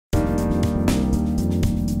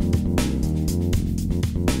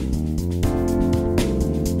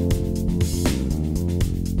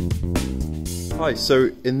Hi, so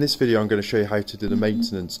in this video I'm going to show you how to do the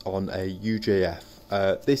maintenance on a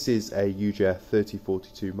UJF. This is a UJF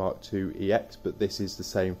 3042 Mark II EX, but this is the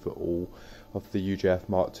same for all of the UJF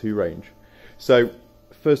Mark II range. So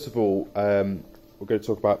first of all, we're going to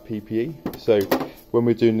talk about PPE. So when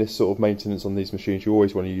we're doing this sort of maintenance on these machines, you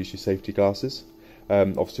always want to use your safety glasses.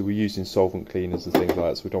 Obviously we're using solvent cleaners and things like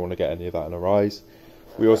that, so we don't want to get any of that in our eyes.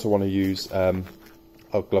 We also want to use our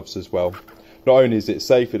gloves as well. Not only is it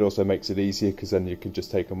safe, it also makes it easier because then you can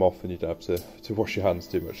just take them off and you don't have to wash your hands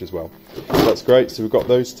too much as well. So that's great, so we've got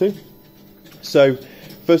those two. So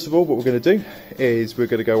first of all, what we're going to do is we're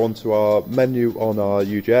going to go onto our menu on our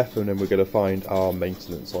UJF and then we're going to find our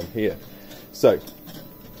maintenance on here. So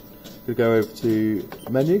we'll go over to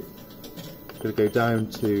menu, we're going to go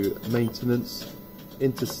down to maintenance,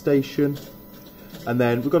 into station, and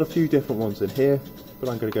then we've got a few different ones in here, but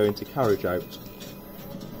I'm going to go into Carriage Out.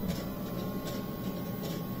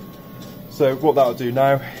 So what that'll do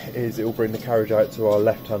now is it will bring the carriage out to our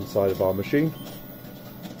left hand side of our machine.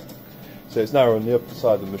 So it's now on the upper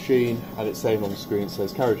side of the machine and it's saying on the screen, it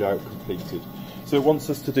says carriage out completed. So it wants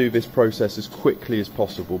us to do this process as quickly as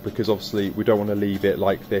possible because obviously we don't want to leave it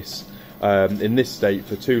like this in this state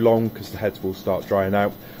for too long because the heads will start drying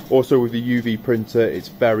out. Also with the UV printer, it's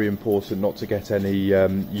very important not to get any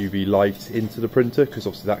UV light into the printer because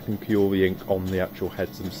obviously that can cure the ink on the actual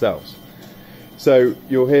heads themselves. So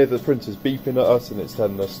you'll hear the printer's beeping at us and it's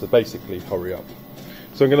telling us to basically hurry up.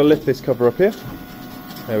 So I'm going to lift this cover up here.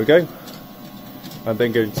 There we go. I'm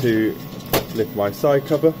then going to lift my side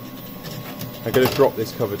cover. I'm going to drop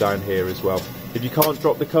this cover down here as well. If you can't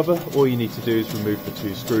drop the cover, all you need to do is remove the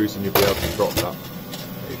two screws and you'll be able to drop that.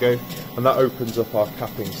 There you go. And that opens up our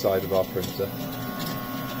capping side of our printer.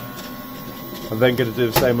 I'm then going to do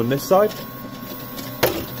the same on this side.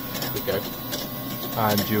 There we go.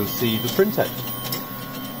 And you'll see the print head.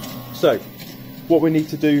 So what we need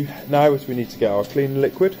to do now is we need to get our cleaning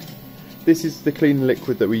liquid. This is the cleaning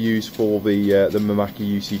liquid that we use for the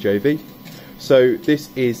Mimaki UCJV. So this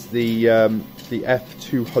is the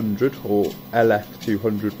F200 or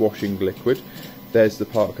LF200 washing liquid. There's the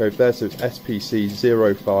part code there, so it's SPC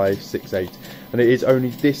 0568, and it is only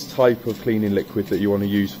this type of cleaning liquid that you want to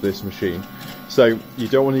use for this machine. So you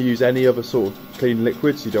don't want to use any other sort of cleaning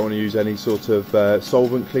liquids, you don't want to use any sort of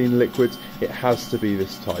solvent cleaning liquids, it has to be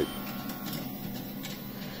this type.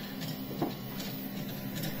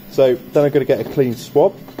 So then I'm going to get a clean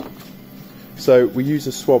swab. So we use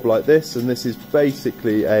a swab like this, and this is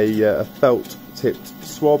basically a felt tipped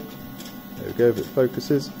swab. There we go, if it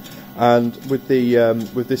focuses. And with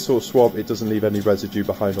this sort of swab, it doesn't leave any residue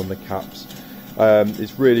behind on the caps.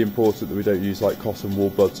 It's really important that we don't use like cotton wool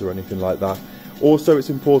buds or anything like that. Also, it's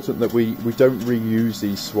important that we don't reuse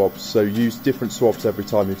these swabs, so use different swabs every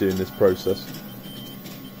time you're doing this process.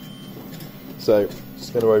 So,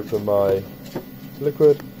 just going to open my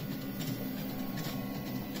liquid,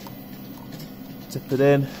 tip it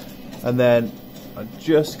in, and then I'm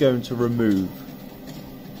just going to remove.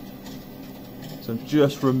 So I'm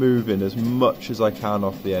just removing as much as I can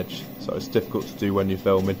off the edge, so it's difficult to do when you're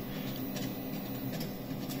filming.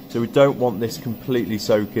 So we don't want this completely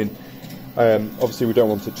soaking. Obviously we don't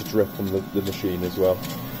want it to drip on the machine as well.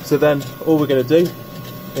 So then all we're going to do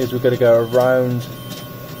is we're going to go around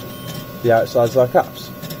the outsides of our caps.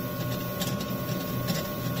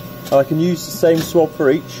 And I can use the same swab for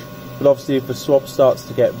each, but obviously if the swab starts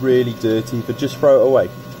to get really dirty, but just throw it away.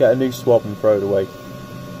 Get a new swab and throw it away.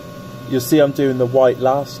 You'll see I'm doing the white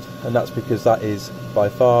last, and that's because that is by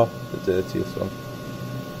far the dirtiest one.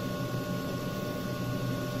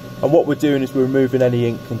 And what we're doing is we're removing any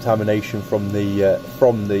ink contamination from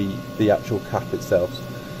the actual cap itself.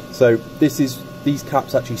 So these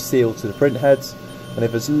caps actually seal to the print heads, and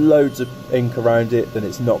if there's loads of ink around it, then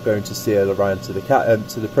it's not going to seal around to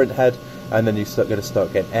the print head, and then you're going to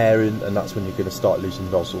start getting air in, and that's when you're going to start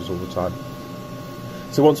losing nozzles all the time.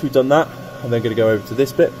 So once we've done that, I'm then going to go over to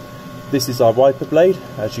this bit. This is our wiper blade.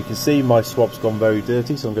 As you can see, my swab's gone very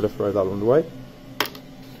dirty, so I'm going to throw that one away.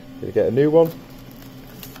 Going to get a new one.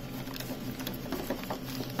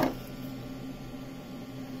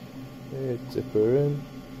 Dip her in.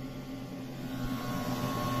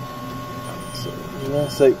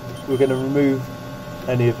 So we're going to remove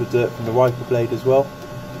any of the dirt from the wiper blade as well.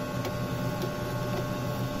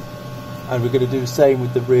 And we're going to do the same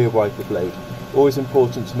with the rear wiper blade. Always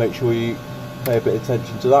important to make sure you pay a bit of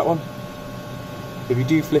attention to that one. If you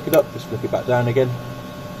do flick it up, just flick it back down again.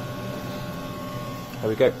 There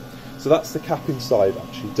we go. So that's the cap inside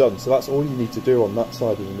actually done. So that's all you need to do on that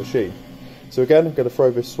side of the machine. So again, I'm going to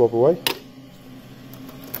throw this swab away.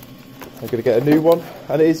 I'm going to get a new one,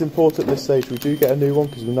 and it is important at this stage we do get a new one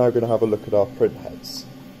because we're now going to have a look at our print heads.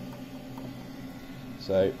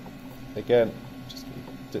 So again, just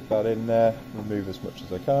dip that in there, remove as much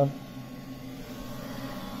as I can.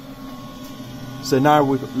 So now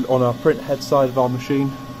we're on our print head side of our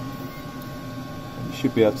machine. You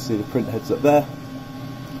should be able to see the print heads up there.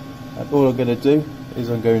 And all I'm going to do is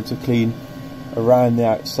I'm going to clean around the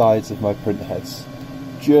outsides of my print heads.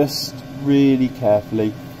 Just really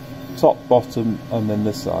carefully, top, bottom, and then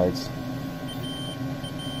the sides.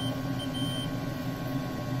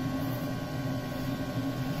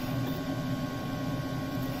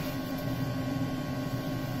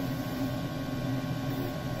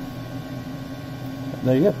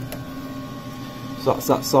 There you go. So that's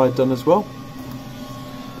that side done as well.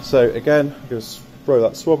 So again, I'm going to throw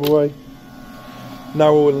that swab away.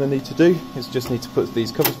 Now all I need to do is just need to put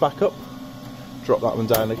these covers back up. Drop that one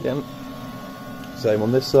down again. Same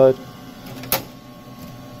on this side.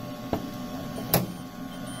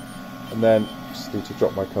 And then just need to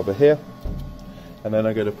drop my cover here. And then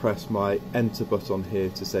I'm going to press my enter button here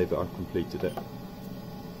to say that I've completed it.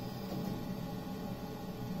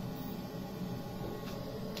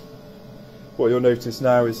 What you'll notice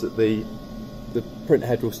now is that the print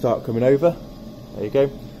head will start coming over. There you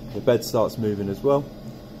go. The bed starts moving as well.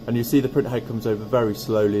 And you see the print head comes over very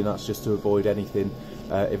slowly, and that's just to avoid anything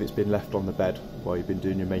if it's been left on the bed while you've been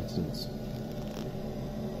doing your maintenance.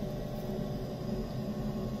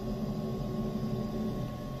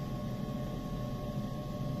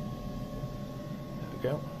 There we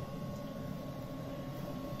go.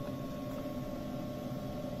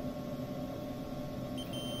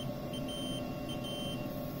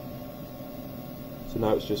 So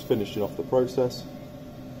now it's just finishing off the process.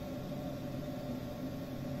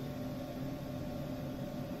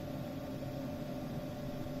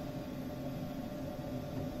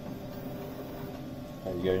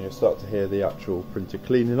 There you go, and you'll start to hear the actual printer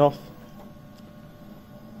cleaning off.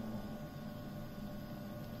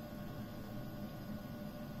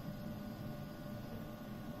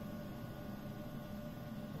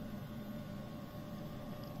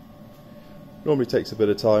 Normally takes a bit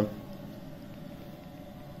of time.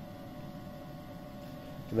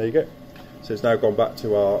 And there you go. So it's now gone back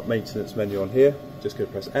to our maintenance menu on here. Just go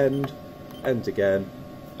press end, end again,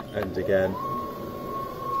 end again.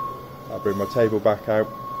 I'll bring my table back out.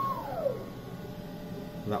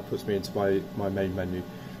 And that puts me into my main menu.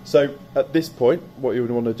 So at this point, what you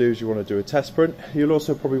would want to do is you want to do a test print. You'll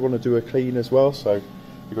also probably want to do a clean as well. So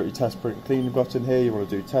you've got your test print clean button here. You want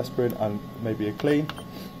to do test print and maybe a clean.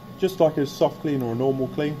 Just like a soft clean or a normal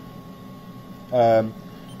clean.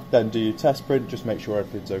 Then do your test print, just make sure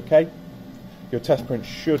everything's okay. Your test print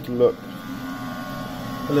should look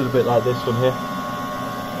a little bit like this one here.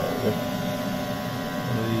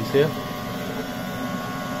 One of these here.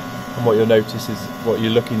 And what you'll notice is what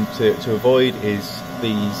you're looking to avoid is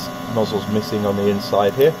these nozzles missing on the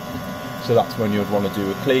inside here. So that's when you'd want to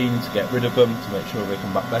do a clean to get rid of them, to make sure they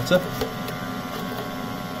come back better.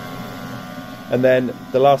 And then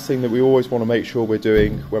the last thing that we always want to make sure we're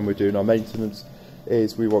doing when we're doing our maintenance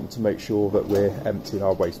is we want to make sure that we're emptying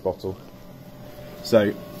our waste bottle.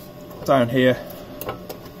 So down here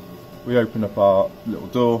we open up our little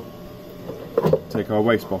door, take our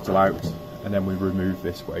waste bottle out, and then we remove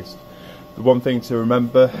this waste. The one thing to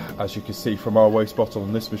remember, as you can see from our waste bottle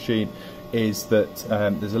on this machine, is that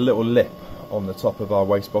there's a little lip on the top of our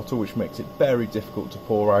waste bottle which makes it very difficult to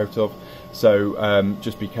pour out of, so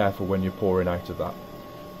just be careful when you're pouring out of that.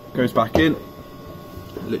 It goes back in,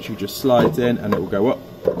 literally just slides in and it will go up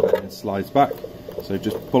and slides back, so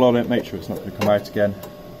just pull on it, make sure it's not going to come out again,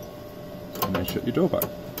 and then shut your door back.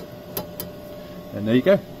 And there you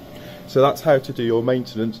go. So that's how to do your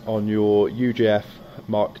maintenance on your UJF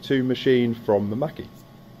Mark II machine from Mimaki.